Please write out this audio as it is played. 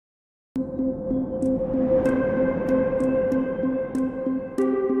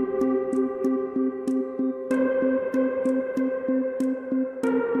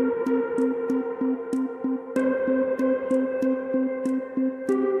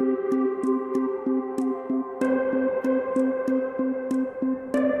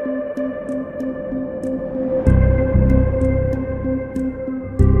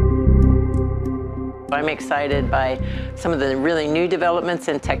I'm excited by some of the really new developments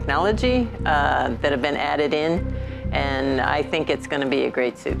in technology that have been added in, and I think it's going to be a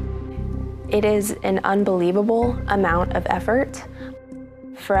great suit. It is an unbelievable amount of effort,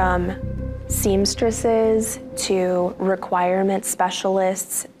 from seamstresses to requirement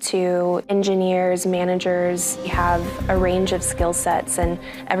specialists to engineers, managers. We have a range of skill sets, and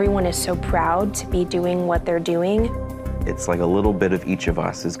everyone is so proud to be doing what they're doing. It's like a little bit of each of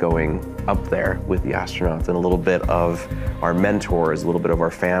us is going up there with the astronauts, and a little bit of our mentors, a little bit of our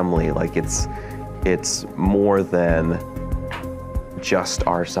family. Like it's more than just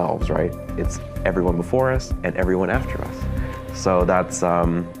ourselves, right? It's everyone before us and everyone after us. So that's,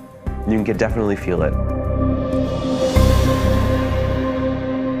 you can definitely feel it.